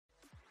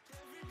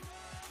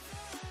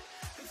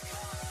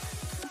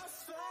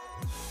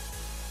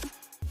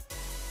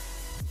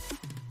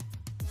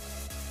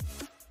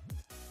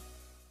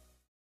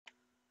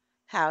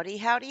Howdy,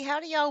 howdy,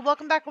 howdy, y'all.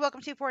 Welcome back or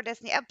welcome to For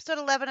Destiny, episode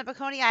 11 of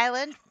Ikonei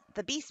Island.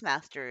 The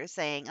Beastmaster is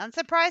saying,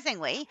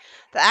 unsurprisingly,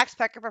 the axe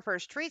pecker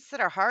prefers treats that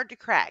are hard to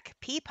crack,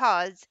 pea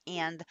pods,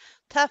 and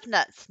tough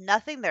nuts,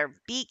 nothing their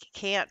beak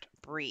can't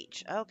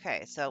reach.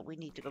 Okay, so we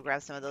need to go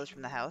grab some of those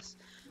from the house.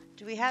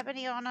 Do we have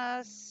any on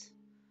us?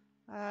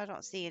 I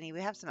don't see any.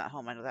 We have some at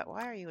home. I know that.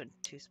 Why are you in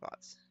two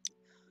spots?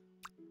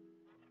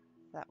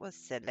 That was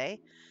silly.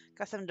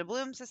 Got some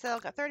doubloons to sell.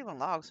 Got 31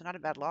 logs, so not a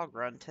bad log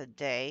run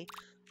today.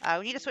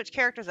 We need to switch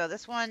characters, though.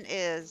 This one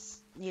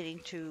is needing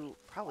to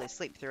probably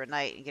sleep through a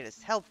night and get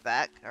his health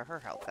back. Or her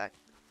health back.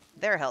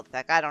 Their health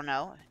back. I don't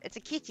know. It's a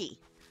kitty.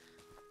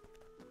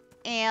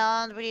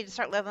 And we need to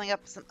start leveling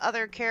up some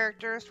other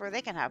characters where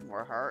they can have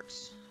more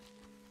hearts.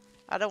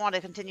 I don't want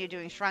to continue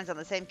doing shrines on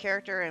the same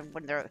character and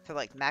when they're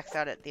like maxed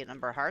out at the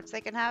number of hearts they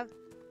can have.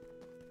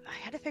 I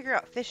had to figure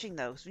out fishing,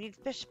 though, because we need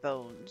fish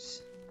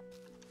bones.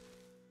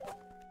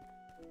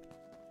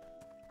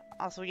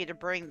 Also, we need to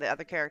bring the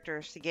other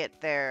characters to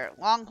get their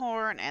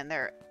longhorn and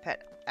their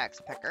pet axe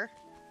pecker.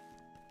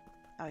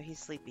 Oh, he's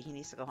sleepy. He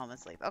needs to go home and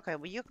sleep. Okay,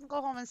 well, you can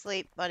go home and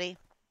sleep, buddy.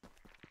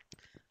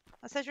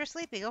 What says you're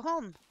sleepy? Go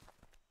home.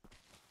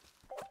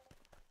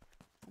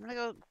 I'm gonna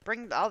go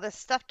bring all this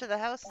stuff to the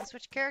house and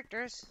switch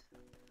characters.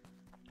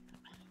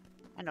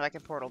 I know I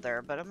can portal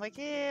there, but I'm like,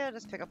 yeah,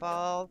 just pick up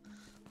all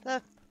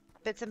the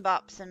bits and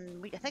bops.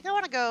 And I think I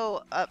want to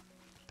go up.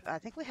 I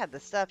think we had the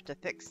stuff to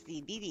fix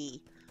the BB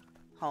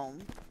home.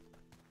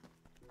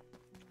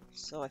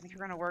 So I think we're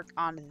going to work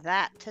on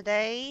that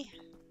today.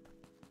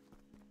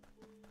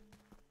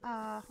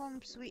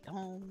 Home sweet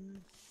home.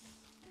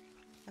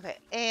 Okay,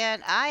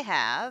 and I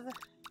have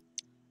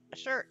a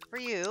shirt for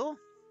you.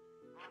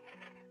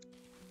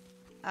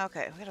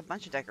 Okay, we got a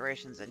bunch of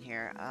decorations in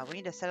here. We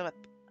need to set them up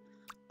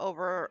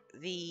over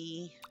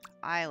the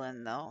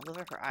island, though. Those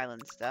are for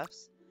island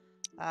stuffs.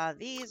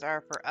 These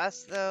are for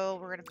us, though.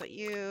 We're going to put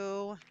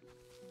you...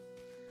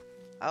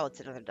 Oh, it's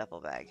another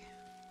duffel bag.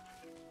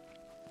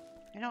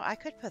 You know, I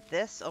could put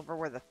this over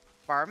where the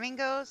farming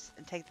goes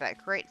and take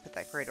that crate and put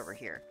that crate over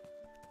here.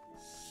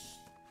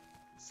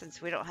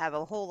 Since we don't have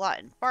a whole lot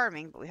in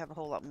farming, but we have a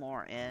whole lot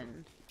more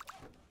in...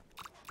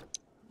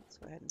 Let's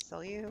go ahead and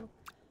sell you.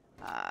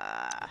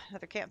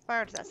 Another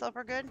campfire. Does that sell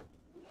for good?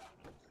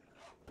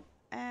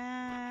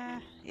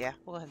 Yeah,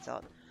 we'll go ahead and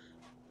sell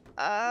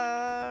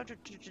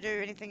it.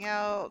 Anything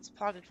else?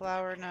 Potted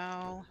flower?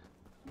 No.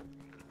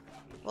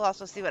 We'll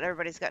also see what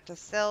everybody's got to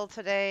sell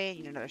today.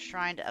 Need another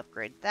shrine to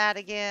upgrade that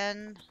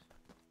again.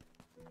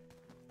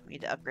 We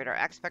need to upgrade our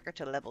axe pecker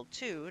to level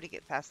 2 to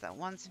get past that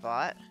one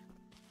spot.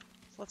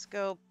 So let's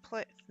go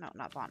play. No,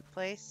 not bond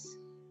place.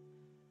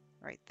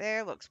 Right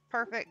there. Looks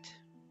perfect.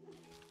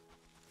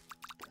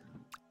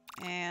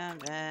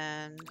 And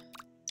then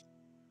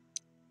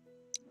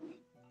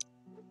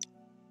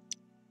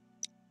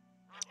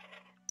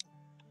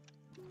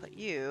put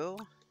you.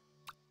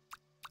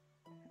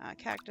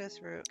 Cactus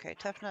root. Okay,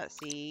 tough nut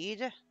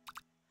seed.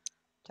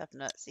 Tough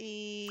nut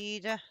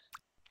seed.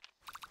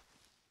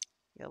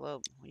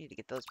 Yellow. We need to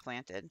get those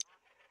planted.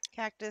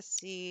 Cactus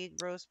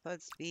seed. Rosebud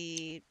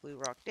seed. Blue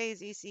rock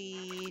daisy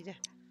seed.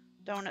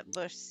 Donut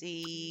bush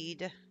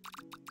seed.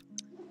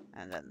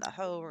 And then the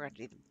hoe. We're going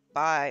to either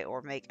buy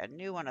or make a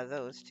new one of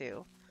those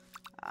too.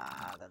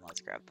 Then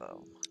let's grab the...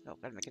 Oh,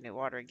 gotta make a new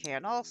watering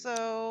can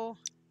also.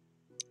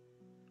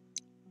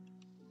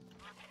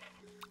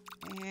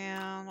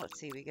 And let's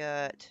see, we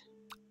got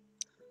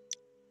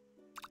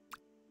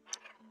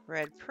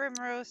red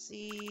primrose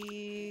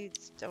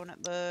seeds,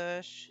 donut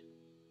bush,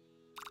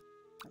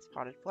 that's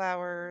potted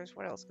flowers.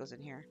 What else goes in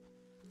here?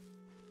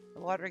 The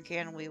watering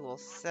can we will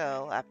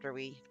sell after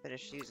we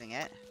finish using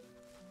it.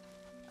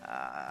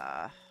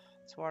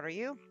 Let's water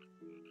you.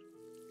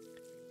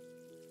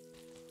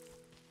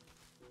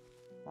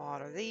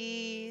 Water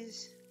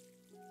these.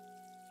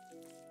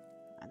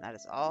 And that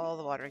is all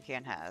the watering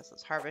can has.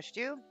 Let's harvest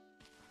you.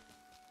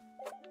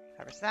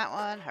 Harvest that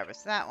one.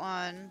 Harvest that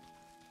one.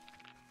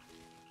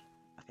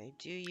 Okay,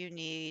 do you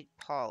need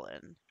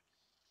pollen?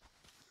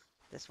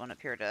 This one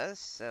up here does,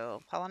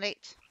 so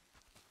pollinate.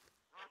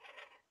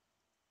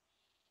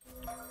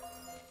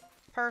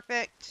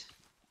 Perfect.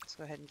 Let's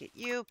go ahead and get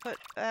you put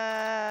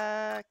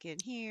back in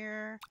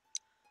here.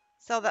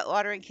 Sell that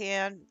watering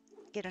can.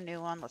 Get a new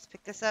one. Let's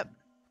pick this up.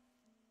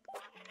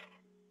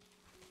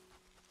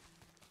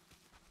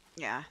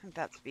 Yeah, I think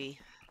that'd be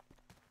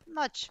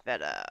much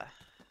better.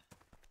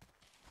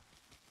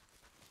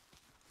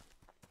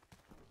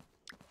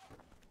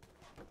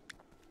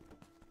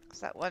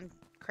 Because that one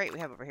crate we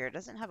have over here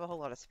doesn't have a whole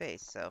lot of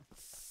space, so...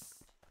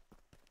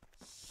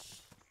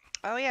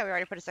 Oh yeah, we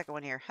already put a second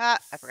one here. Ha!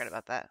 I forgot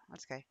about that.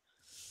 That's okay.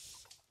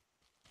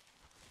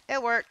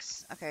 It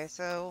works. Okay,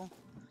 so...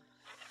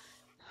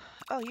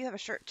 Oh, you have a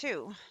shirt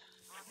too.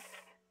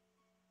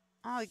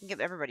 Oh, you can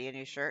give everybody a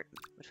new shirt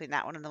between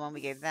that one and the one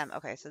we gave them.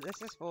 Okay, so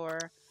this is for...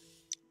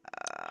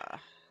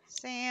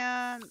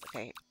 sand.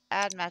 Okay,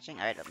 add matching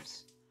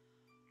items.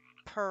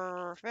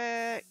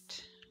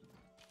 Perfect.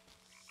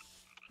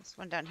 This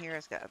one down here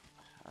has got...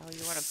 Oh,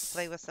 you want to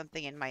play with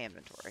something in my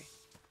inventory.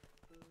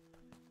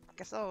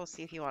 Guess I'll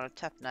see if you want a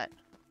tough nut.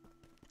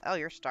 Oh,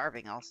 you're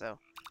starving also.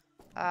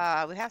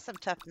 We have some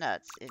tough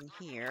nuts in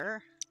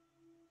here.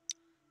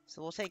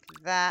 So we'll take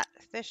that.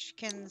 Fish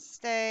can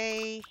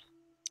stay.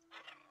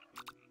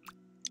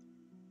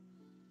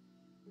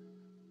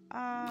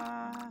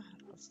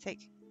 Let's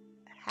take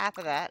half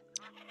of that.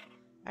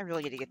 I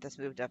really need to get this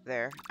moved up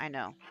there. I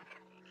know.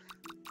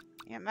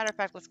 Yeah, matter of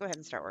fact, let's go ahead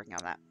and start working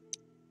on that.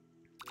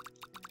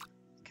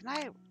 Can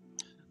I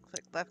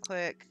click left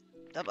click,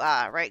 double,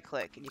 right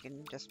click, and you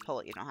can just pull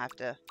it. You don't have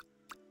to.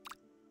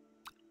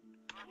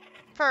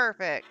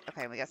 Perfect.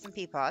 Okay, we got some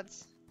pea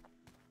pods.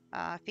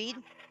 Feed.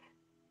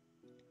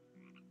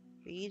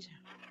 Feed.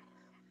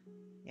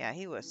 Yeah,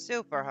 he was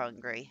super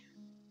hungry.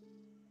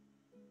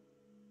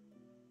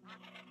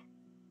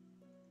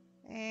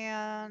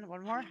 And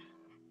one more.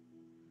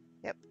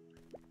 Yep.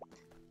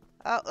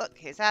 Oh, look,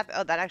 he's happy.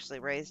 Oh, that actually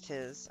raised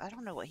his... I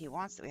don't know what he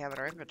wants that we have in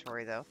our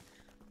inventory, though.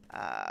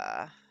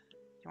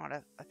 You want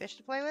a fish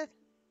to play with?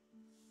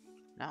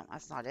 No,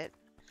 that's not it.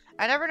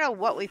 I never know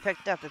what we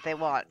picked up that they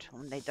want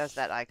when they does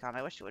that icon.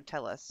 I wish it would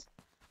tell us.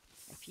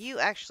 If you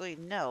actually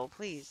know,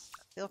 please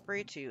feel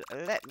free to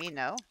let me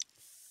know.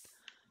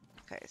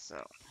 Okay,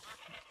 so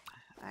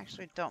I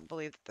actually don't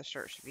believe that the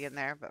shirt should be in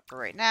there, but for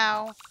right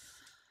now,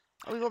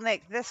 we will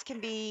make this can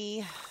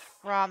be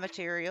raw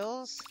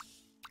materials.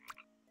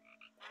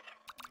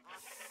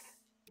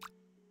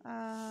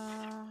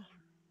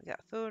 We got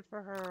food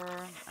for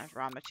her. There's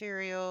raw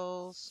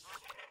materials.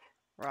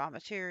 Raw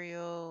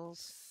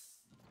materials.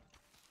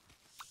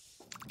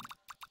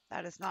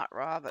 That is not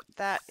raw, but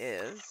that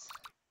is.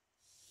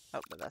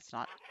 Oh, but that's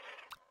not.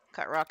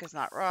 Cut rock is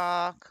not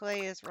raw.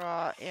 Clay is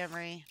raw.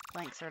 Emery.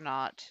 Planks are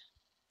not.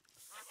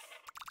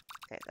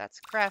 Okay,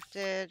 that's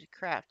crafted.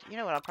 Craft. You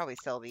know what? I'll probably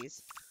sell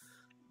these.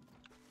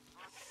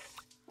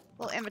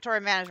 A little inventory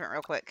management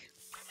real quick.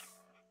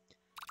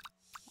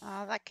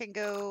 That can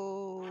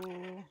go...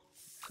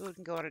 Food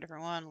can go on a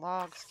different one.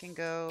 Logs can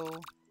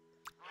go...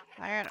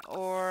 Iron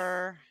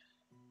ore.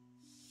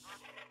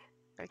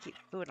 Gotta keep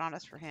food on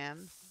us for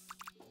him.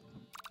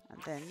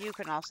 And then you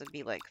can also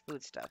be like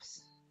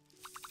foodstuffs.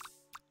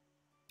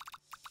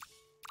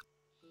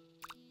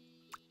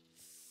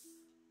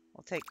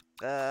 We'll take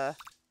the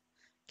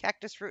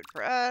cactus fruit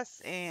for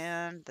us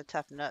and the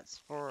tough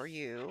nuts for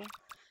you.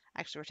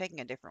 Actually, we're taking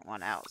a different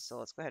one out, so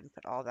let's go ahead and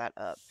put all that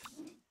up.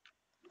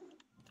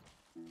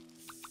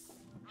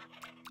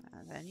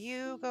 And then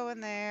you go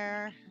in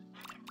there.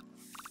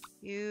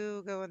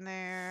 You go in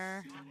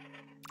there.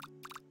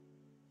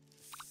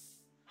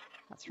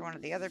 That's for one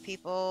of the other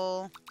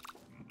people.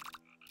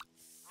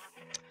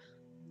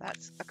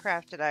 That's a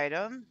crafted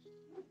item.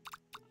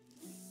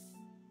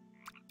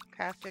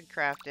 Crafted,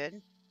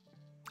 crafted.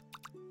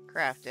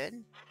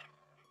 Crafted.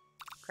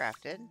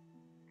 Crafted.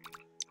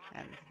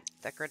 And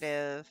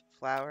decorative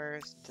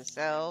flowers to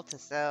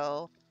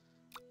sell,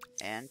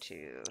 and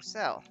to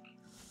sell.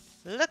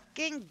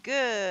 Looking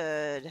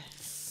good.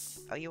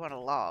 Oh, you want a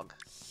log.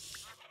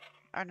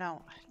 Or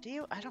no, do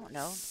you? I don't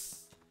know.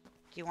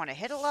 Do you want to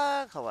hit a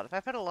log? Hold on, if I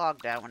put a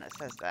log down when it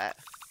says that.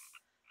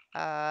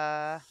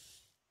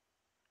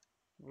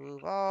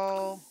 Move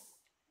all.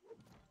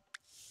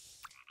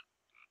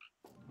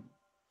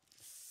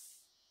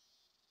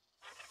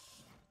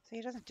 See,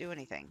 it doesn't do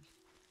anything.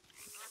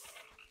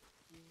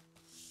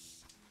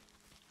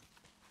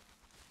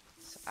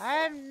 So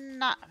I'm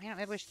not, I mean,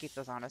 maybe we should keep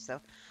those on us,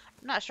 though.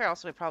 I'm not sure.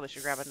 Also, we probably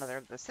should grab another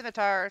of the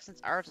scimitar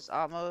since ours is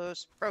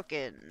almost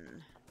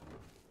broken.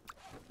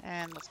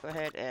 And let's go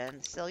ahead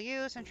and sell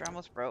you since you're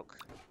almost broke.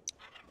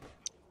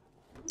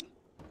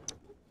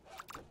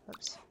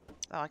 Oops.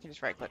 Oh, I can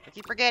just right click. I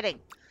keep forgetting.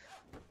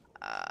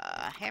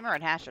 Hammer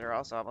and hatchet are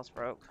also almost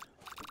broke.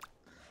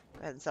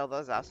 Go ahead and sell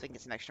those off so we can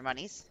get some extra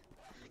monies.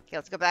 Okay,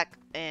 let's go back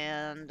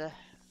and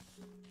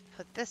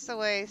put this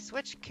away.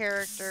 Switch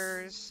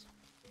characters.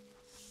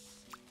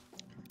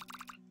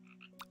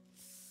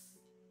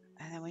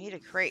 And then we need a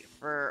crate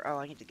for... Oh,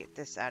 I need to get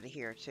this out of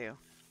here, too.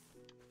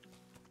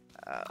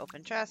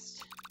 Open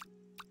chest.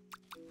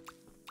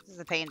 This is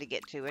a pain to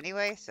get to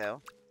anyway,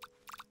 so...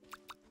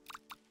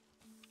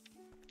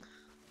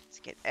 Let's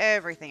get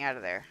everything out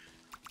of there.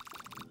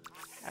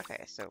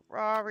 Okay, so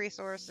raw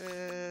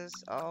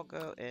resources all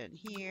go in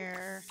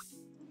here.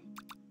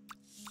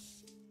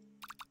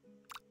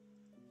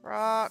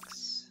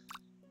 Rocks.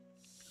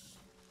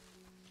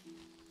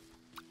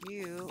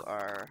 You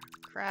are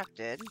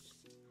crafted.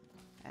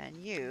 And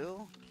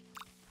you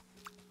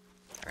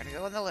are going to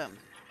go in the loom.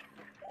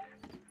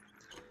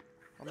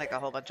 We'll make a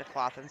whole bunch of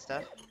cloth and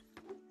stuff.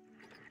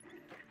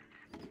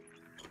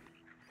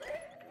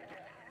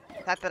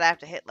 The fact that I have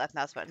to hit left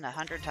mouse button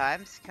 100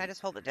 times. Can I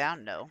just hold it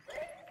down? No.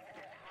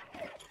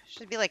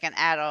 Should be like an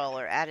add all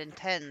or add in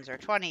 10s or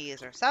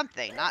 20s or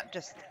something. Not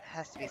just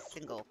has to be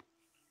single.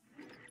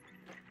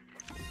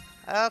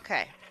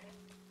 Okay.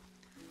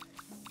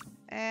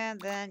 And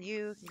then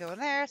you can go in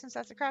there since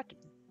that's a crafted.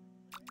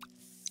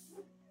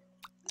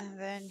 And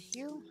then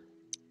you,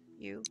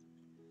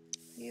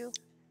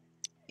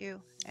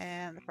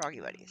 and the froggy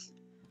buddies.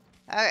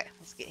 Okay,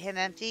 let's get him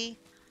empty.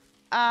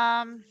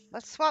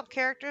 Let's swap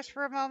characters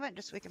for a moment,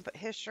 just so we can put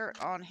his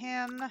shirt on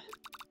him.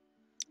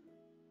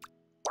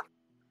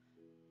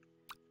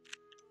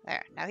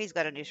 There, now he's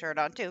got a new shirt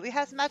on too. We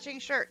have matching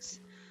shirts.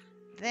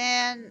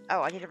 Then,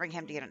 oh, I need to bring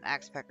him to get an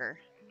axe pecker.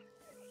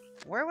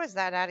 Where was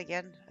that at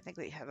again? I think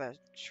we have a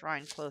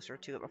shrine closer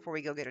to it before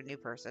we go get a new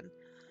person.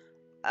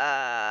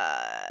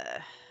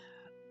 Yeah,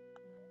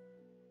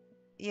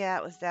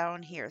 it was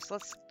down here. So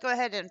let's go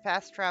ahead and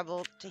fast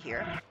travel to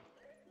here.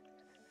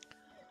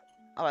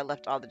 Oh, I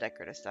left all the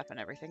decorative stuff and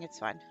everything. It's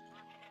fine.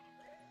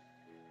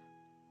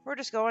 We're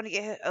just going to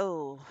get...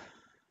 Oh.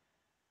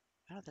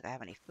 I don't think I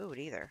have any food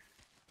either.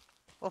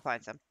 We'll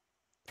find some.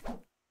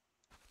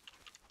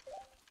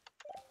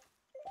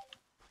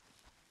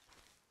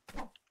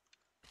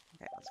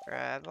 Okay, let's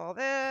grab all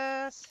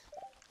this.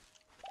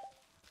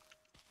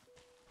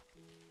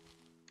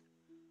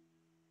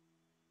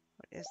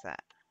 What is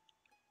that?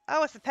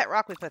 Oh, it's the pet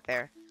rock we put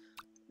there.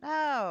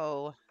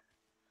 No.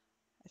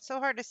 It's so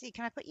hard to see.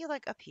 Can I put you,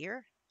 like, up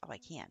here? Oh, I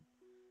can.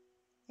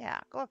 Yeah,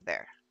 go up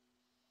there.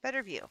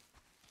 Better view.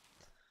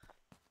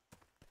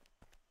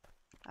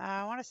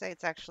 I want to say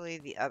it's actually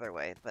the other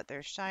way, but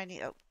there's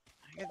shiny... Oh,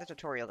 you're the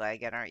tutorial guy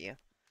again, aren't you?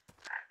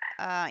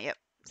 Yep.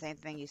 Same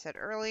thing you said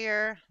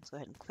earlier. Let's go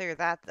ahead and clear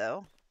that,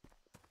 though.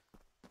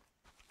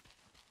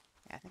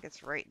 Yeah, I think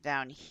it's right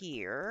down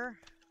here.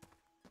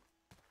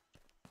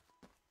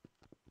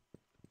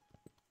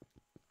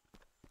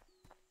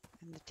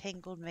 In the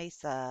Tangled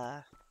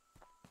Mesa.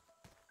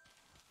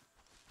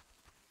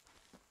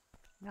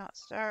 No,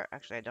 start.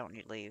 Actually, I don't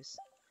need leaves.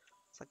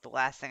 It's like the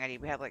last thing I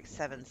need. We have like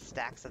 7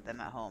 stacks of them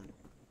at home.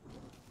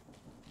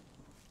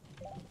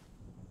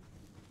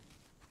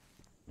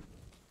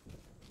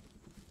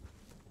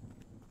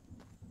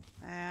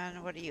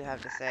 And what do you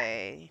have to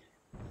say?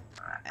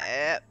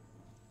 Yep.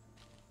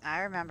 I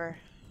remember.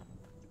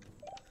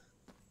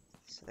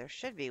 So there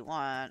should be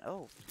one.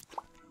 Oh.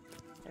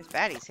 There's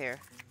baddies here.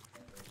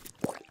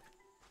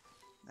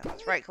 No,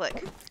 let's right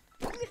click.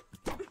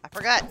 I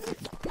forgot.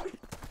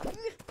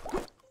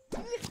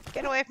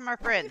 Get away from our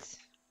friends.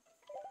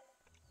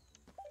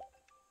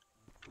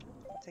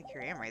 Take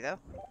your emery, though.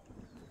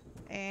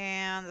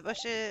 And the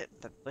bushes.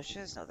 The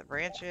bushes? No, the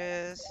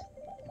branches.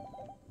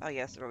 Oh,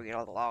 yes, where we get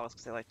all the logs,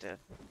 because they like to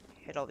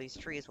hit all these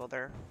trees while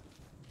they're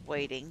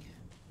waiting.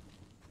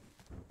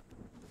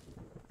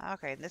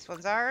 Okay, and this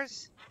one's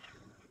ours.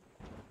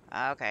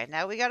 Okay,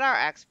 now we got our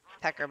axe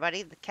pecker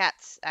buddy. The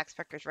cat's axe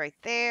pecker's right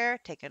there,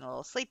 taking a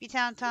little sleepy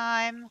town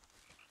time.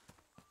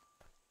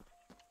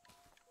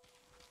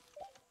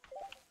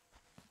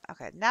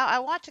 Okay, now I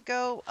want to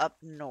go up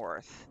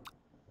north.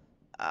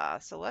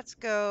 So let's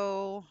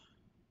go...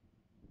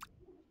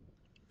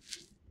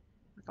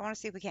 I want to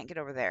see if we can't get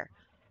over there.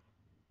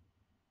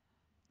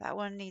 That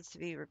one needs to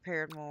be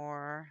repaired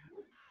more.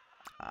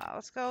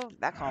 Let's go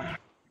back home.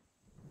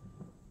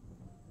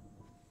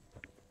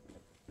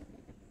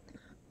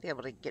 Be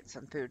able to get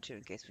some food too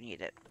in case we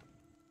need it.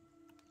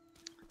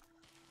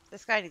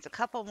 This guy needs a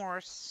couple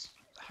more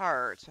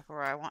hearts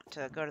before I want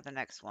to go to the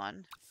next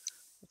one.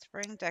 Let's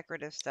bring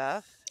decorative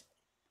stuff.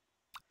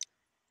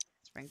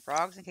 Let's bring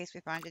frogs in case we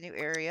find a new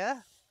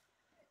area.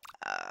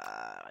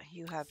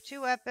 You have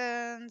 2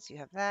 weapons. You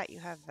have that. You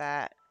have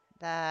that.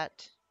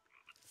 That.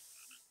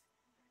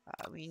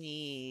 We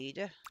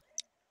need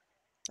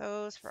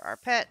those for our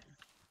pet.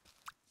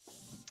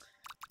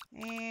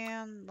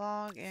 And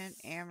log and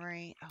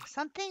amory. Oh,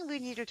 something we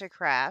needed to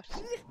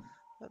craft.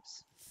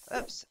 Oops.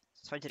 Oops.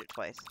 So I did it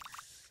twice.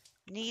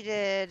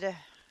 Needed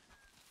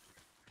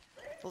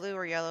blue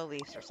or yellow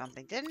leaves or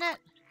something, didn't it?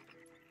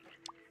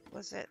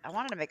 Was it? I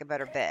wanted to make a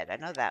better bed. I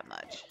know that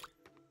much.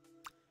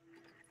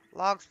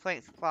 Logs,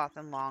 planks, cloth,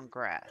 and long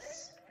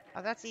grass.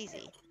 Oh, that's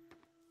easy.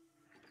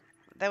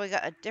 Then we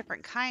got a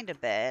different kind of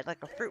bed,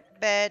 like a fruit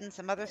bed and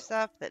some other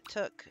stuff that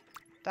took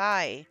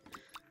dye.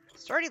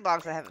 Sturdy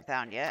logs I haven't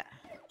found yet.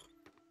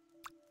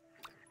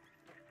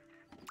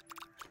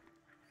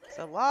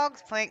 So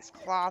logs, planks,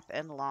 cloth,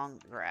 and long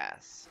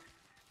grass.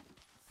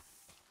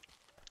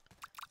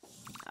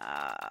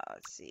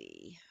 Let's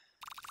see.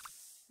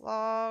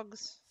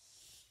 Logs,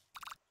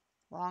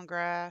 long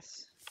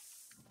grass,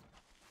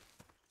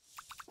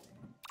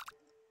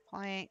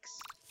 planks,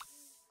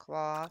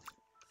 cloth,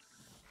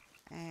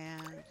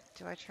 and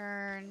do I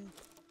turn...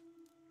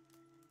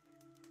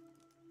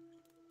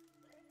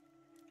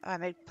 Oh, I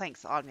made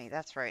planks on me,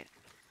 that's right.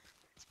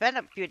 It's been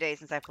a few days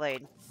since I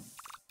played.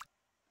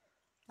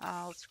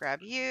 Let's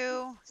grab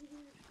you.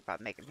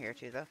 Probably make them here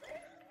too, though.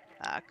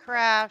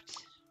 Craft,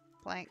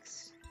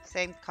 planks,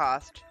 same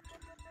cost.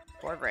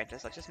 4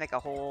 branches. Let's just make a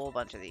whole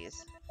bunch of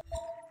these.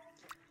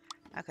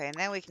 Okay, and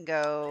then we can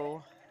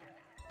go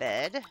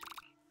bed.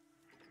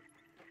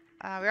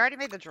 We already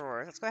made the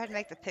drawers. Let's go ahead and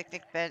make the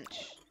picnic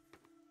bench.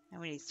 And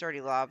we need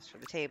sturdy logs for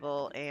the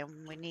table,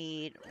 and we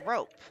need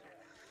rope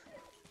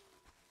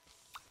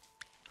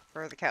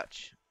for the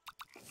couch.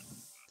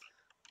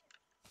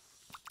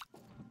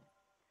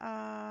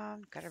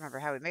 Gotta remember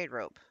how we made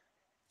rope.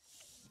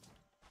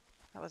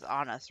 That was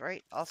on us,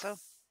 right? Also?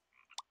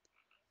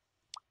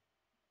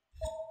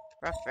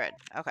 Rough thread.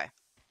 Okay.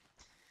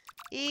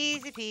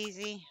 Easy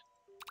peasy.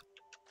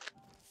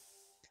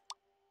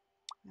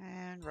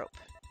 And rope.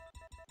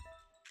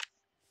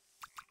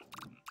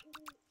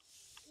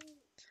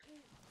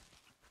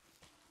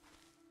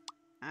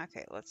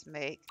 Okay, let's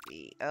make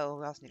the... Oh,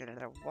 we also need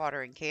another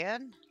watering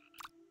can.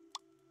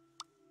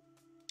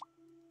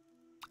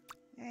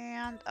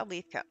 And a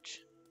leaf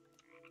couch.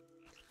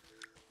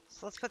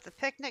 So let's put the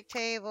picnic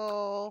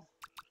table...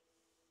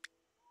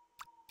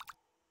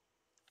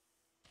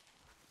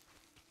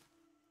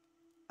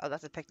 Oh,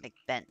 that's a picnic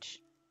bench.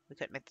 We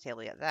couldn't make the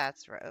table yet.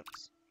 That's right.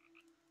 Oops.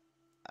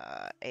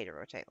 A to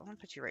rotate. I'm going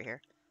to put you right here.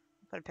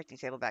 Put a picnic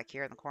table back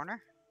here in the corner.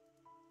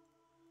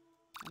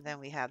 And then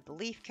we have the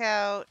leaf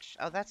couch.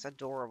 Oh, that's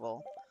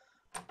adorable.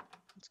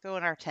 Let's go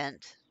in our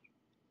tent.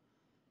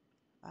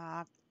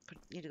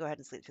 Need to go ahead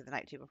and sleep through the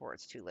night, too, before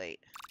it's too late.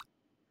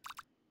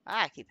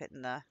 I keep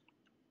hitting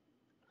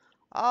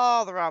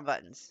all the wrong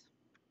buttons.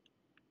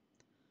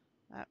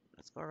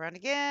 Let's go around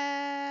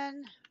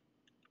again.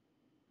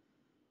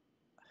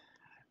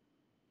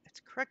 It's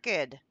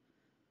crooked.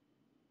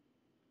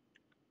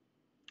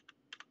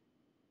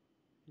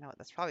 You know what?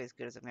 That's probably as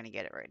good as I'm going to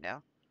get it right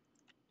now.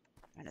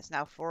 And it's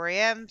now 4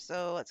 a.m.,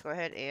 so let's go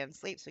ahead and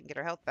sleep so we can get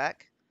our health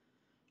back.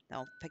 Then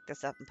we'll pick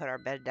this up and put our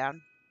bed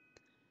down.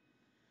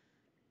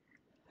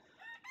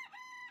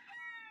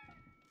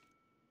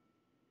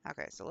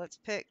 Okay, so let's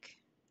pick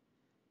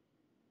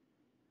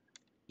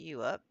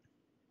you up.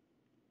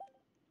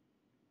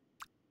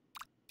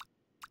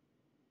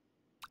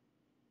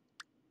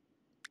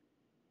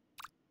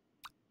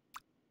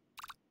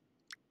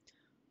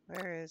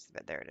 Where is the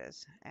bed? There it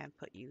is. And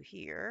put you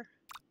here.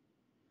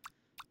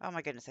 Oh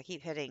my goodness, I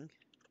keep hitting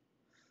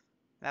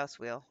mouse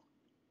wheel.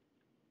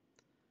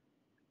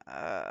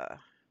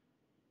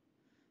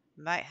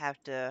 Might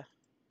have to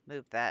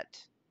move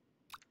that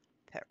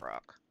pet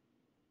rock.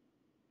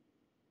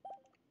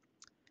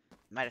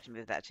 Might have to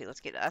move that too. Let's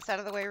get us out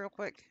of the way real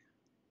quick.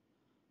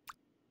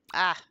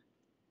 Ah!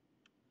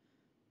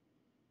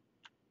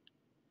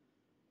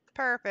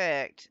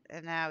 Perfect.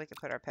 And now we can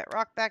put our pet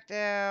rock back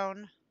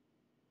down.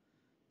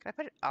 Can I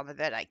put it on the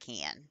bed? I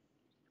can.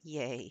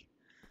 Yay.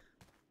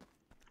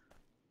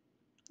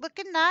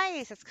 Looking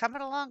nice. It's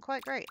coming along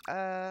quite great.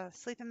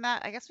 Sleeping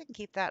mat. I guess we can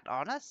keep that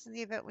on us in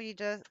the event we need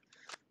to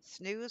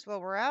snooze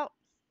while we're out.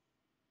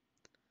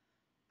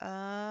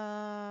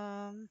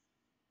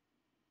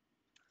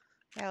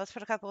 Yeah, let's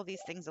put a couple of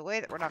these things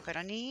away that we're not going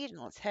to need, and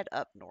let's head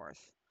up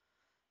north.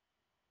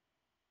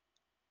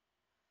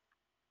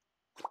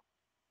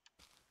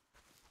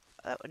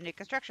 Oh, a new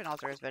construction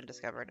altar has been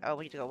discovered. Oh,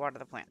 we need to go water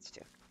the plants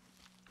too.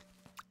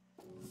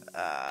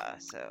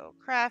 So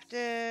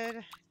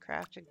crafted.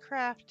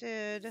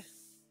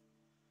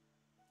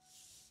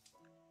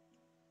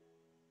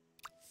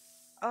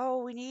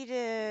 Oh, we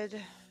needed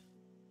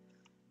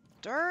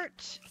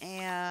dirt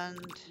and...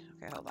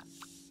 Okay, hold on.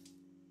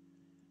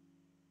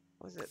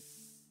 What was it?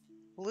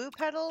 Blue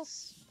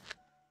petals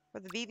for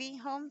the BB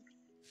home?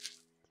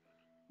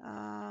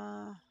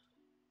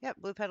 Yep,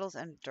 blue petals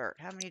and dirt.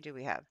 How many do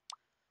we have?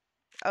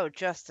 Oh,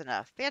 just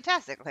enough.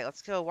 Fantastic. Okay,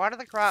 let's go water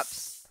the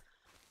crops.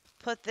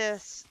 Put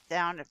this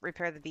down to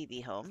repair the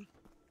BB home.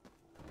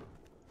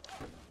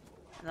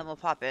 And then we'll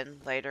pop in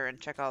later and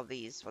check all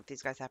these, what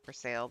these guys have for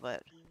sale,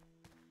 but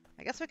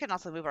I guess we can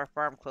also move our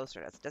farm closer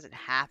to us. It doesn't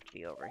have to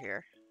be over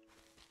here.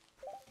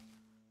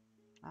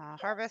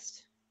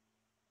 Harvest.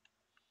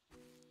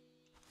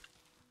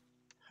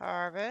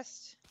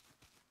 Harvest.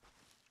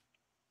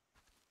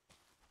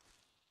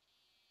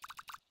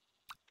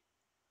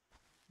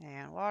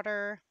 And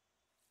water.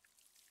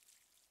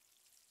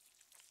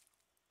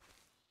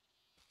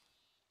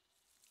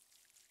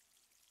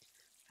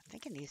 I'm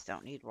thinking these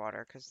don't need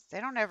water because they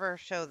don't ever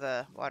show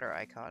the water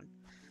icon.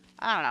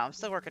 I don't know. I'm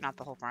still working out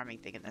the whole farming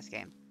thing in this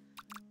game.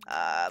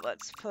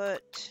 Let's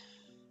put...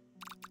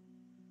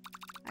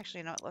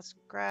 Actually, you know what? Let's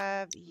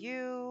grab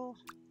you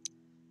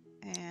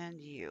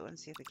and you and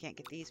see if we can't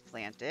get these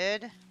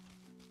planted.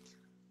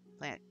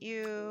 Plant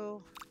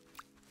you.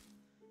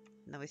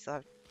 And then we still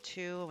have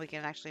 2. We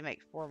can actually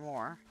make 4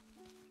 more.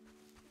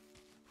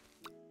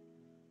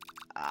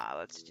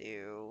 Let's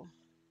do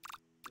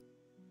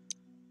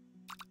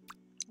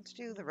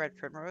the red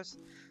primrose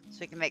so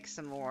we can make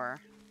some more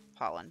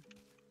pollen.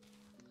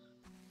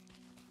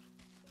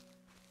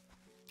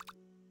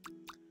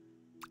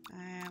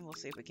 And we'll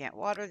see if we can't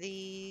water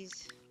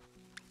these.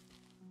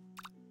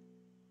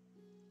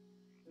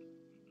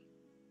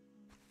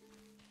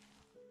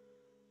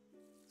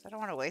 So I don't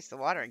want to waste the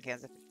watering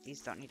cans if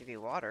these don't need to be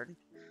watered.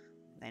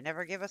 They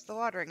never give us the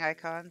watering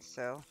icon,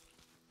 so...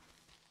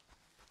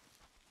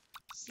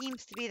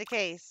 Seems to be the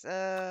case.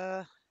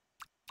 Well,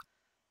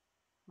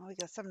 we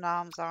got some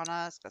noms on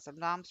us. Got some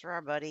noms for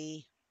our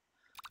buddy.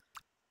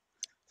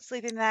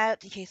 Sleeping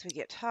mat in case we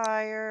get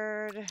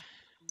tired.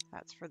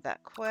 That's for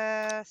that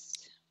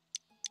quest.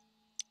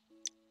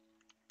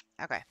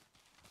 Okay.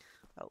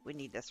 Oh, we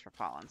need this for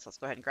pollen, so let's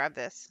go ahead and grab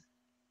this.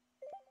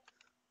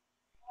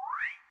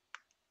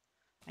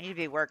 I need to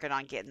be working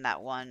on getting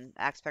that one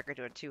axe pecker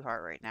to a 2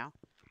 heart right now.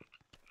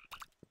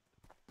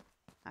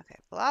 Okay,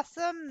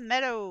 Blossom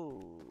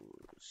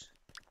Meadows.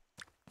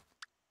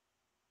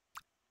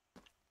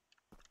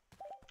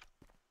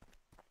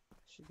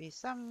 Should be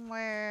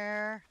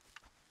somewhere.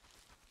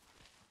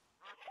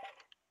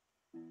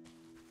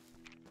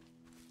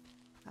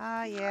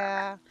 Ah,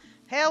 yeah.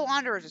 Hail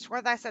wanderers,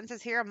 swear thy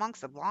senses here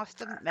amongst the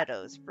blossom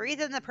meadows. Breathe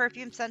in the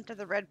perfume scent of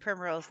the red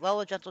primrose, lull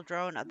a gentle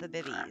drone of the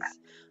bibbies.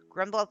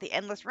 Grumble at the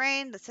endless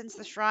rain that since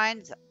the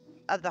shrines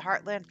of the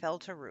heartland fell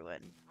to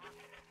ruin.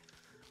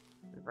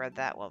 We've read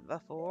that one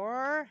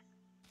before.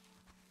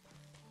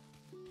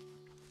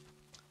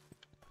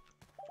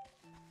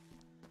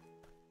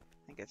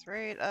 I think it's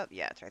right up.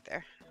 Yeah, it's right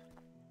there.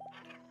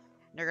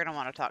 You're going to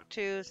want to talk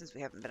too, since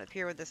we haven't been up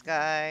here with this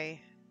guy.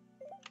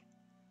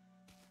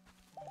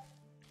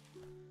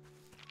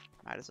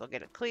 Might as well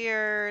get it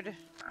cleared.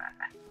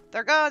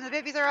 They're gone. The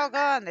babies are all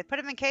gone. They put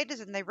them in cages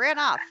and they ran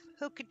off.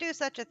 Who could do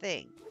such a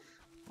thing?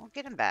 We'll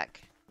get them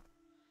back.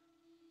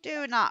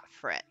 Do not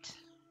fret.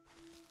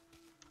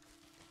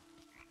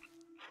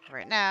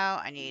 Right now,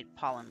 I need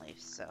pollen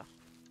leaves, so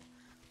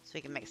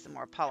we can make some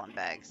more pollen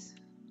bags.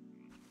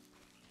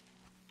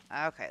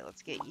 Okay,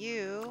 let's get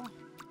you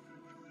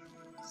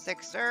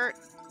 6 dirt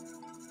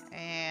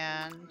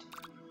and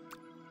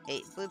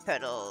 8 blue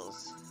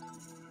petals.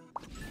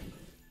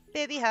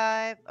 Baby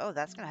hive. Oh,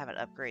 that's gonna have an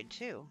upgrade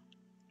too.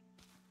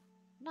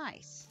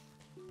 Nice.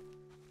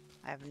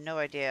 I have no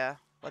idea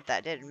what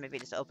that did. Maybe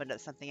it just opened up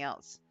something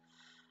else.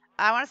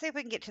 I want to see if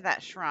we can get to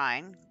that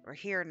shrine. We're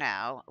here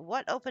now.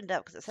 What opened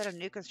up? Because it said a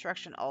new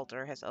construction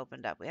altar has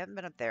opened up. We haven't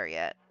been up there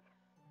yet.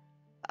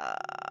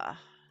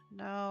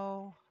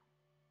 No.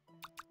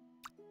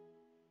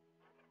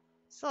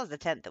 Still has the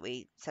tent that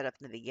we set up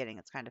in the beginning.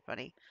 It's kind of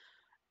funny.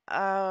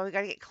 Oh, we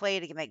gotta get clay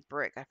to make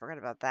brick. I forgot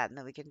about that. And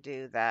then we can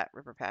do that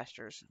river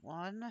pastures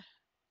one.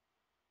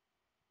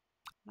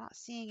 Not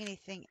seeing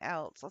anything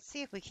else. Let's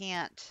see if we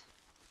can't.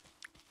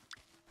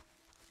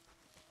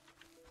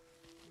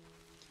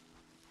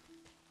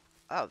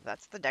 Oh,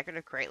 that's the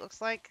decorative crate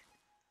looks like.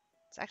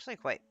 It's actually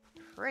quite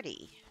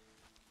pretty.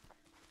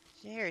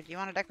 Here, do you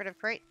want a decorative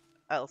crate?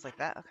 Oh, it looks like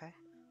that. Okay.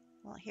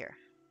 Well, here.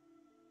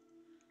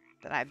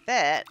 Then I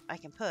bet I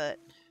can put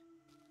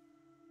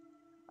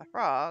a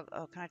frog.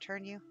 Oh, can I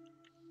turn you?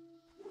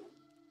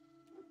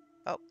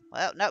 Oh,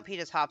 well, nope. He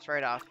just hops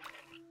right off.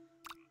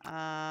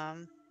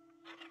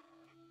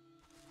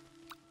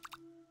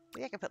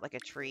 Maybe I can put like a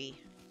tree.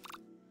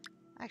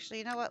 Actually,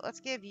 you know what? Let's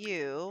give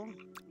you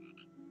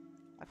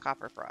a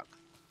copper frog.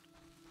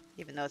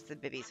 Even though it's the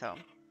Bibby's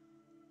home.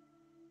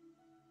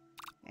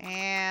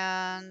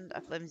 And a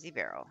flimsy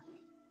barrel.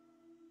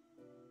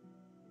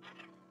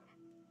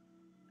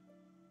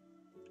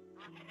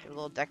 Do a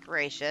little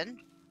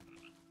decoration.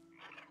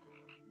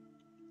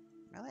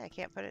 Really? I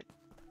can't put it...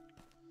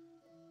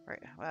 Right.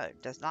 Well,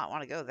 it does not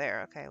want to go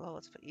there. Okay, well,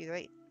 let's put you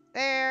right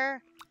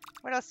there.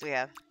 What else do we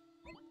have?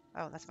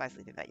 Oh, that's my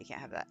sleeping bag. You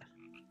can't have that.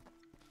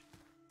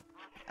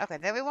 Okay,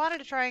 then we wanted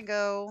to try and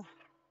go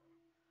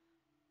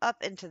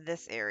up into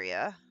this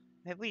area.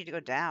 Maybe we need to go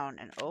down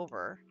and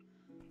over.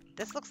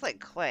 This looks like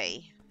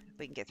clay. If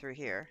we can get through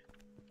here.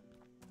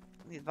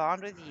 We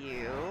bond with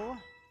you.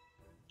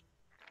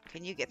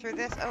 Can you get through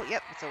this? Oh,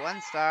 yep. It's a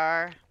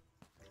 1-star.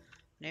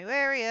 New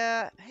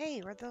area.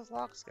 Hey, where'd those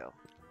logs go?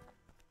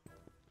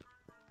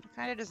 They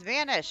kind of just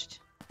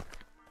vanished.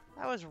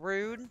 That was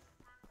rude.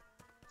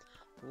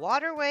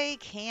 Waterway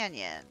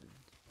Canyon.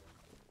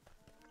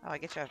 Oh, I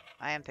get you.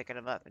 I am picking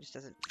them up. It just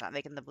doesn't. It's not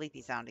making the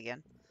bleepy sound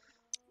again.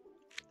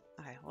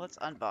 Okay, well, let's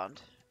unbond.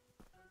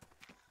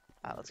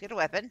 Let's get a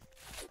weapon.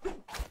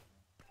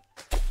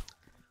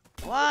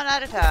 One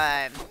at a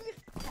time.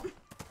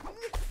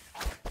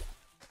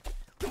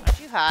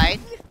 Don't you hide.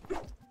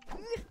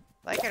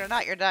 Like it or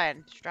not, you're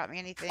dying. Did you drop me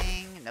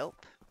anything?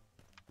 Nope.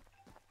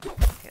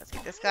 Okay, let's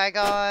get this guy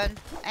going.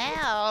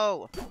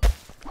 Ow!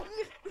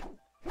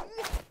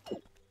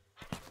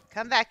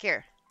 Come back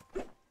here.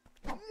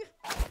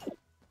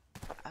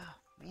 Oh,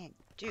 man.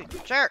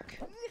 Dude, jerk.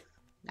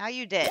 Now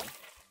you did.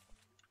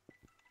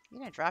 You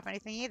didn't drop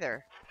anything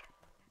either.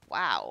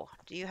 Wow.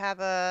 Do you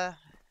have a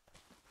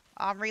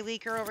Omri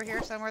leaker over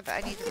here somewhere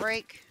that I need to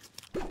break?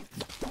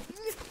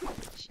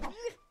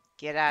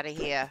 Get out of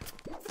here.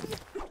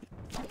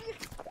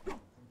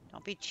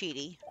 Don't be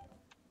cheaty.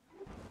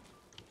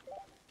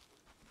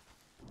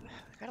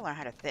 I gotta learn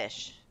how to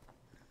fish.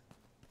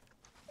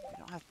 I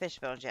don't have fish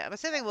bones yet. I'm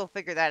assuming we'll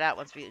figure that out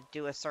once we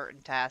do a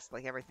certain task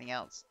like everything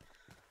else.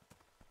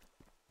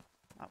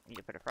 Oh, need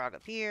to put a frog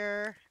up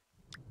here.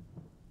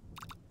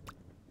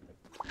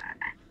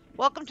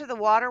 Welcome to the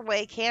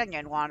Waterway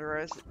Canyon,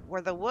 wanderers,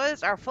 where the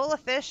woods are full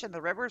of fish and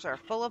the rivers are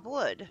full of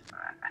wood.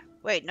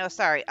 Wait, no,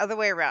 sorry, other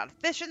way around.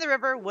 Fish in the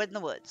river, wood in the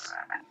woods.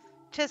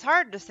 'Tis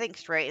hard to think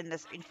straight in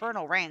this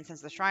infernal rain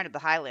since the shrine of the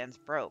highlands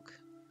broke.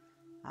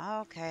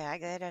 Okay, I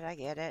get it, I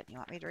get it. You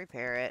want me to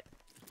repair it.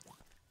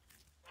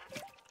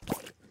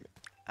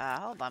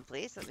 Hold on,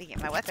 please. Let me get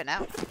my weapon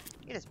out.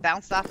 You just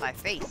bounced off my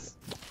face.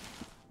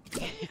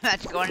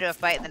 Imagine going into a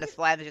fight and then a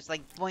slime that just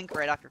like blink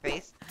right off your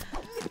face.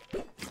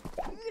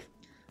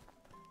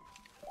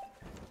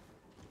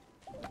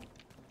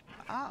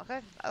 Oh, okay.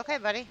 Okay,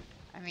 buddy.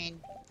 I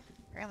mean,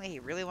 apparently he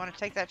really wanted to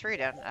take that tree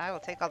down. I will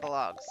take all the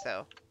logs,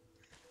 so.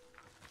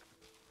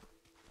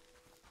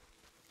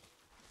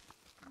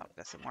 Oh,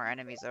 got some more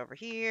enemies over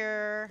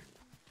here.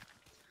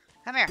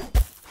 Come here.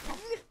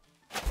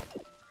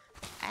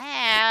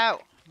 Ow!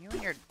 You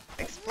and your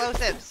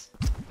explosives.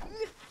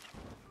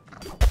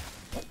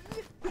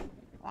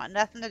 Want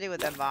nothing to do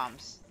with them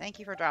bombs. Thank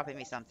you for dropping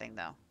me something,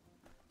 though.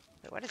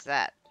 Wait, what is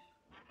that?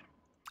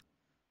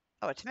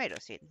 Oh, a tomato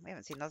seed. We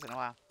haven't seen those in a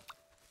while.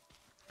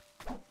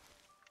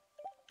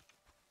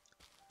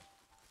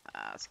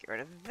 Let's get rid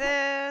of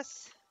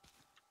this.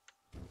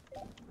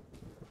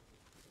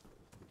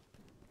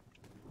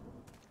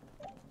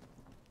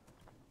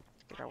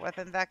 Get our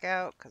weapon back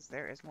out, because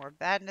there is more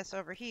badness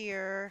over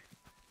here.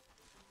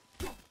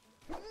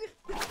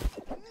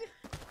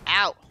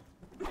 Ow!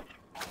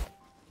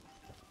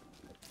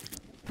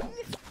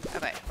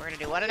 Okay, we're gonna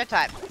do one at a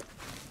time.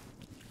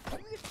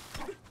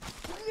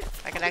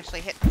 I can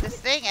actually hit this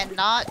thing and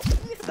not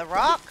the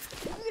rock.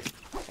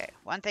 Okay,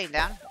 one thing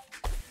down.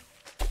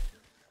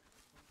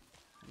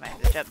 Might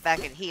have to jump back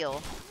and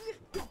heal.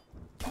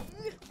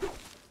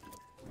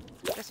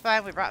 Just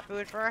fine, we brought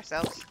food for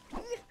ourselves.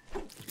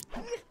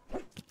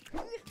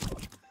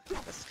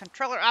 This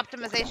controller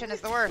optimization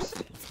is the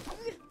worst.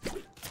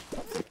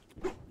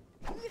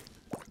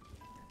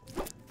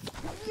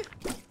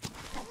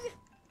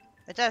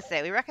 It does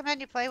say, we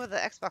recommend you play with the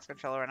Xbox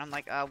controller. And I'm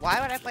like,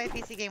 why would I play a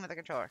PC game with a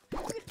controller?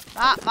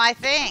 Not my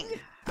thing.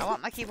 I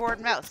want my keyboard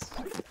and mouse.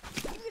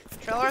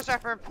 Controllers are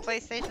for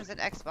PlayStations and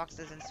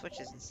Xboxes and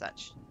Switches and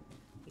such.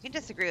 You can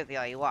disagree with me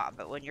all you want,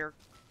 but when you're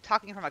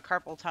talking from a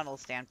carpal tunnel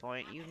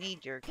standpoint, you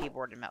need your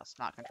keyboard and mouse,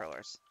 not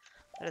controllers.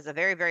 That is a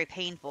very, very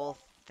painful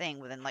thing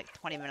within like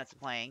 20 minutes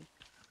of playing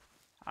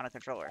on a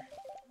controller.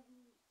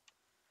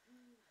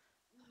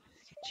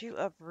 Get you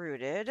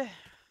uprooted. What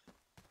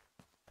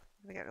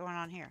do we got going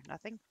on here?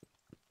 Nothing?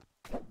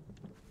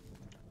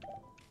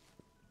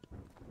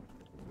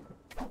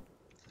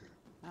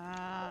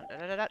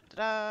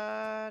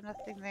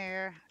 Nothing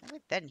there. I think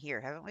we've been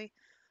here, haven't we?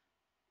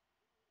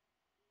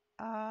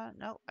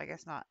 No, I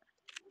guess not.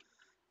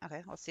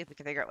 Okay, let's see if we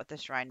can figure out what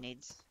this shrine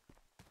needs.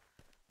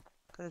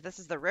 Because if this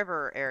is the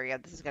river area,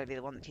 this is going to be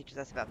the one that teaches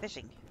us about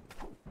fishing.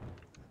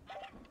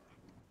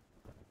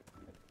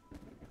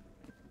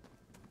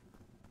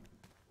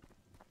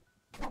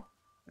 I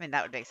mean,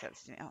 that would make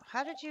sense to me. Oh,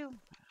 how did you...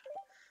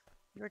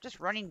 You were just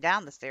running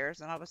down the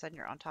stairs, and all of a sudden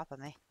you're on top of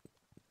me.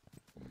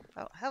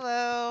 Oh,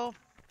 hello!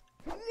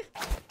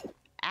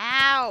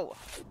 Ow!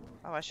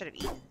 Oh, I should have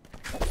eaten.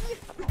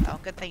 Oh,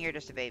 good thing you're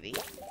just a baby.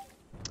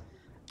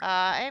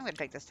 I am going to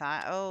take this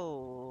time.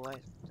 Oh,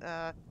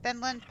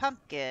 Finland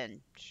pumpkin.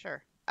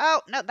 Sure.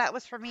 Oh, no, that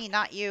was for me,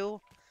 not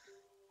you.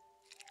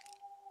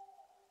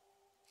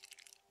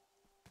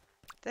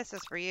 This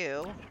is for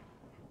you.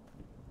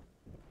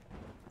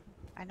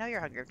 I know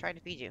you're hungry. I'm trying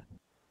to feed you.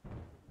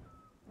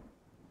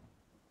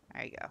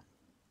 There you go.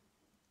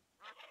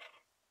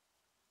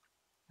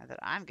 And then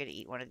I'm going to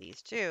eat one of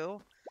these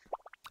too,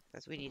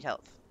 because we need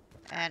health.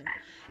 And,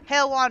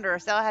 Hail Wanderer,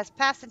 thou hast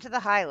passed into the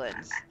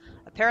highlands.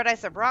 A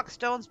paradise of rock,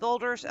 stones,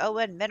 boulders,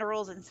 and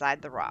minerals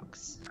inside the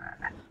rocks.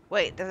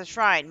 Wait, there's a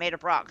shrine made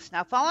of rocks.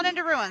 Now fallen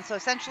into ruins, so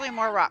essentially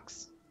more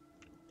rocks.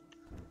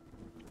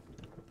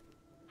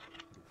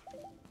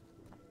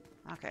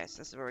 Okay, so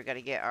this is where we got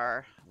to get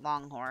our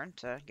longhorn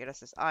to get us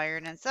this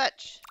iron and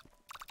such.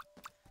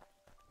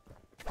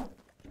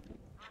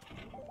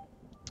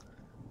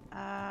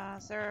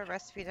 Is there a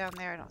recipe down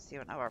there? I don't see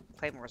one. Oh, our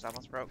claymore's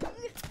almost broke.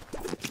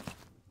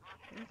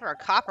 Even for a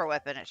copper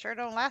weapon, it sure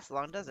don't last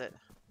long, does it?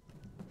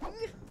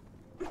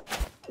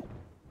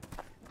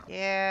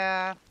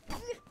 Yeah.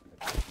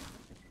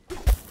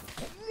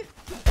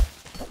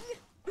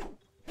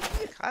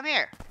 Come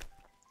here.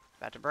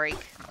 About to break.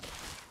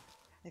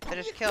 They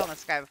finished killing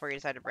this guy before you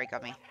decide to break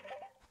on me.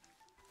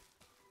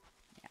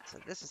 Yeah, so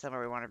this is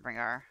somewhere we want to bring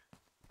our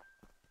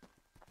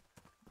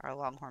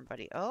longhorn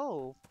buddy.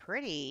 Oh,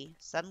 pretty.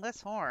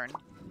 Sunless horn.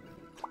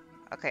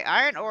 Okay,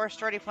 iron ore,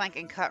 sturdy plank,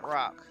 and cut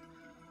rock.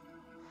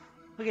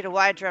 We get a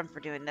wide drum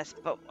for doing this,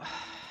 but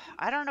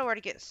I don't know where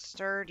to get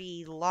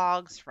sturdy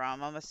logs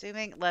from. I'm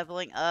assuming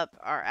leveling up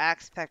our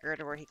axe pecker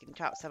to where he can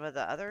chop some of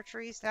the other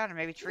trees down, or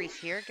maybe trees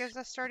here gives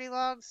us sturdy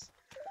logs.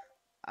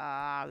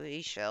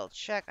 We shall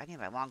check. I need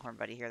my longhorn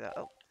buddy here, though.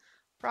 Oh,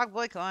 frog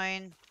boy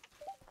coin.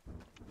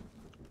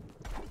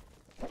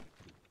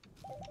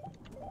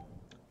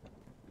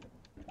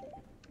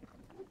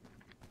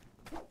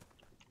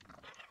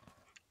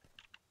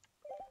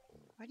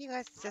 Why do you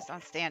guys insist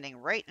on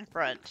standing right in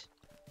front?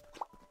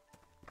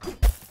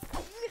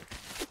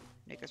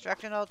 New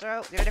construction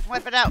ultra. Get a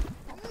different weapon out.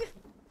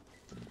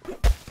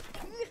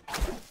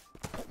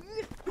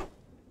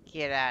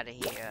 Get out of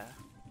here.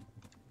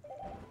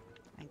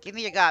 And give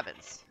me your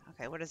goblins.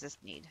 Okay, what does this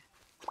need?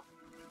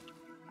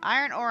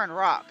 Iron ore and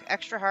rock.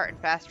 Extra heart and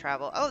fast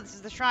travel. Oh, this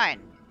is the shrine.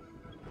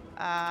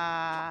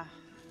 Okay,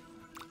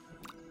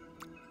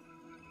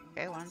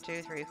 1,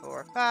 2, 3,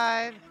 4,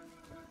 5.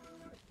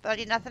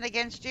 Buddy, nothing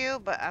against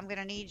you, but I'm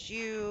gonna need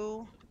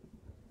you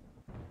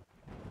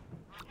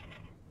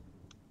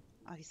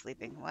Oh, he's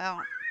sleeping.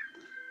 Well,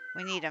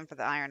 we need him for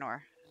the iron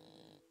ore.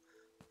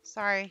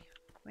 Sorry.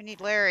 We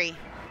need Larry.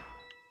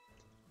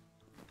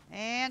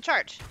 And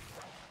charge.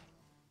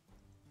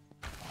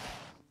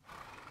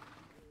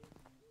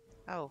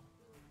 Oh.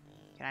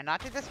 Can I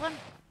not do this one?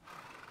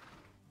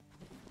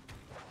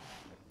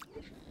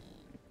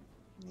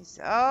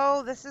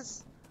 Oh, this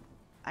is...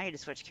 I need to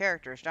switch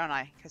characters, don't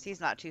I? Because he's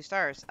not 2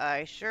 stars.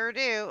 I sure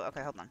do.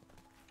 Okay, hold on.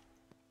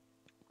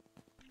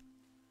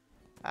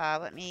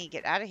 Let me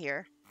get out of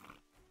here.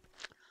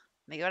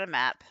 Let me go to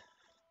map.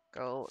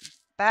 Go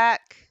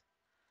back.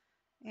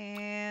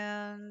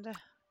 And...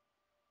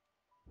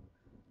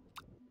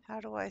 how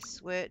do I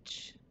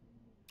switch?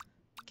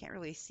 Can't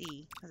really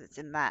see because it's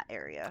in that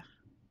area.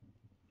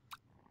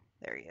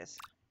 There he is.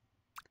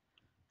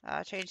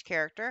 Change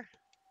character.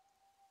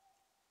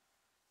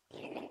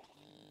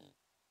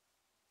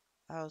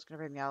 Oh, it's going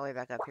to bring me all the way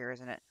back up here,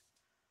 isn't it?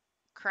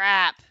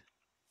 Crap.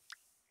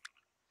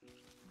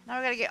 Now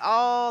we got to get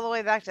all the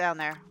way back down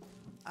there.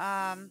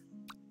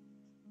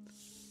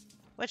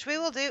 Which we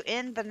will do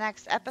in the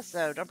next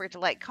episode. Don't forget to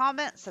like,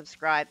 comment,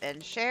 subscribe,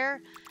 and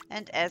share.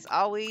 And as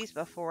always,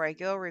 before I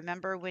go,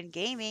 remember when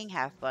gaming,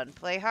 have fun,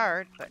 play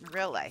hard, but in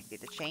real life, be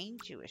the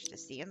change you wish to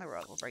see in the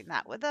world. We'll bring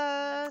that with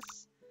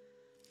us.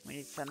 We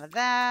need some of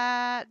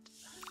that,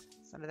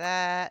 some of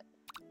that,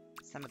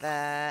 some of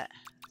that,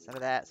 some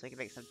of that, so we can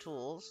make some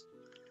tools.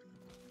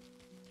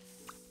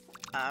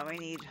 We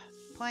need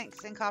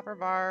planks and copper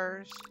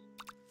bars,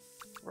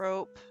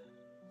 rope,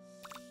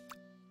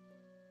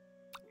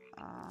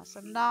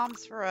 some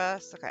noms for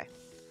us. Okay,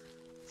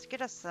 let's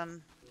get us a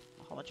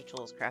whole bunch of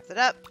tools crafted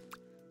up.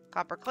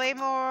 Copper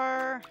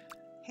claymore,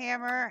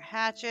 hammer,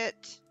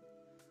 hatchet.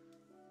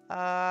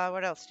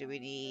 What else do we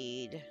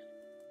need?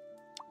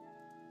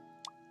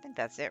 I think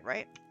that's it,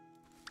 right?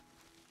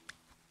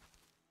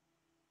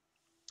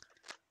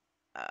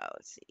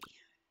 Let's see.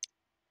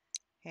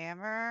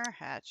 Hammer,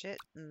 hatchet,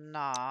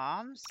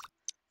 noms,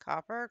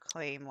 copper,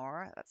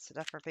 claymore. That's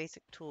enough for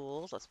basic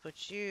tools. Let's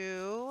put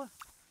you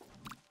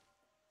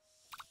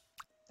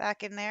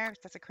back in there.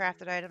 That's a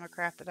crafted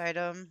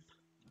item,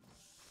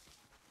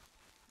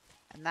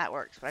 And that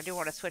works. But I do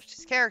want to switch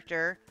this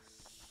character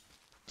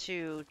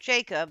to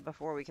Jacob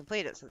before we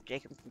complete it so that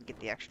Jacob can get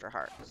the extra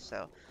heart.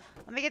 So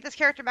let me get this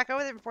character back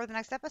over there before the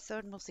next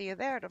episode, and we'll see you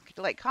there. Don't forget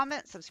to like,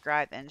 comment,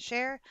 subscribe, and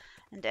share.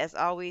 And as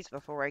always,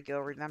 before I go,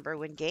 remember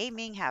when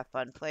gaming, have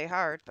fun, play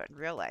hard, but in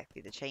real life, be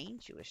the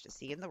change you wish to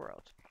see in the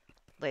world.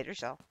 Later,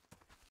 y'all.